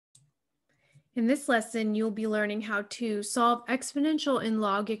In this lesson, you'll be learning how to solve exponential and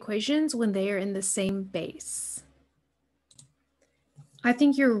log equations when they are in the same base. I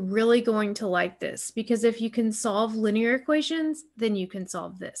think you're really going to like this because if you can solve linear equations, then you can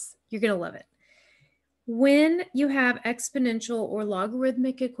solve this. You're going to love it. When you have exponential or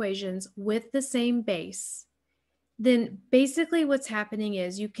logarithmic equations with the same base, then basically what's happening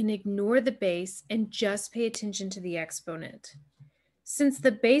is you can ignore the base and just pay attention to the exponent. Since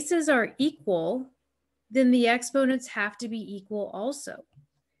the bases are equal, then the exponents have to be equal also.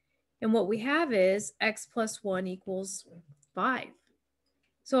 And what we have is x plus 1 equals 5.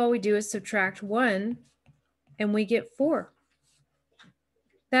 So all we do is subtract 1 and we get 4.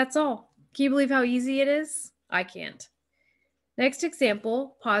 That's all. Can you believe how easy it is? I can't. Next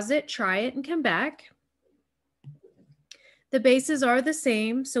example, pause it, try it, and come back. The bases are the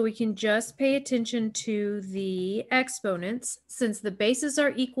same, so we can just pay attention to the exponents. Since the bases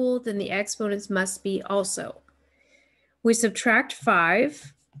are equal, then the exponents must be also. We subtract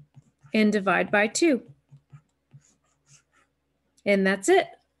 5 and divide by 2. And that's it.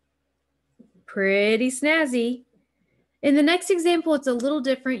 Pretty snazzy. In the next example, it's a little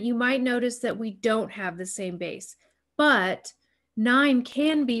different. You might notice that we don't have the same base, but 9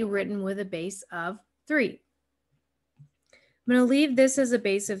 can be written with a base of 3. I'm going to leave this as a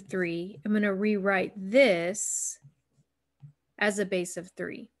base of 3. I'm going to rewrite this as a base of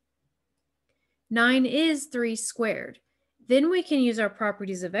 3. 9 is 3 squared. Then we can use our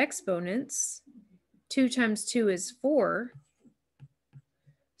properties of exponents. 2 times 2 is 4.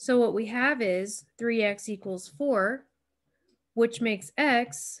 So what we have is 3x equals 4, which makes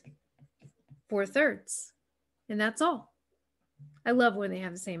x 4/3. And that's all. I love when they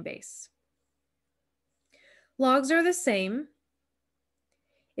have the same base. Logs are the same.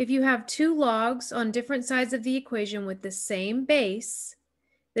 If you have two logs on different sides of the equation with the same base,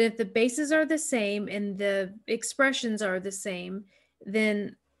 then if the bases are the same and the expressions are the same,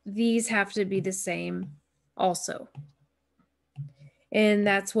 then these have to be the same also. And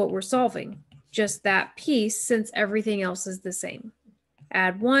that's what we're solving, just that piece, since everything else is the same.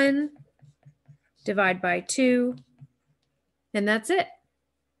 Add 1, divide by 2, and that's it.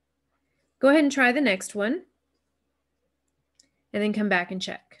 Go ahead and try the next one, and then come back and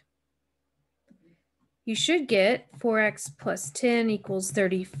check. You should get 4x plus 10 equals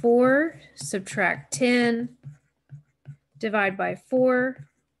 34, subtract 10, divide by 4,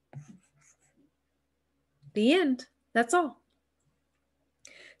 the end. That's all.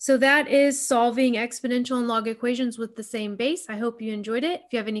 So that is solving exponential and log equations with the same base. I hope you enjoyed it.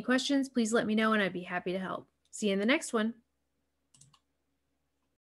 If you have any questions, please let me know and I'd be happy to help. See you in the next one.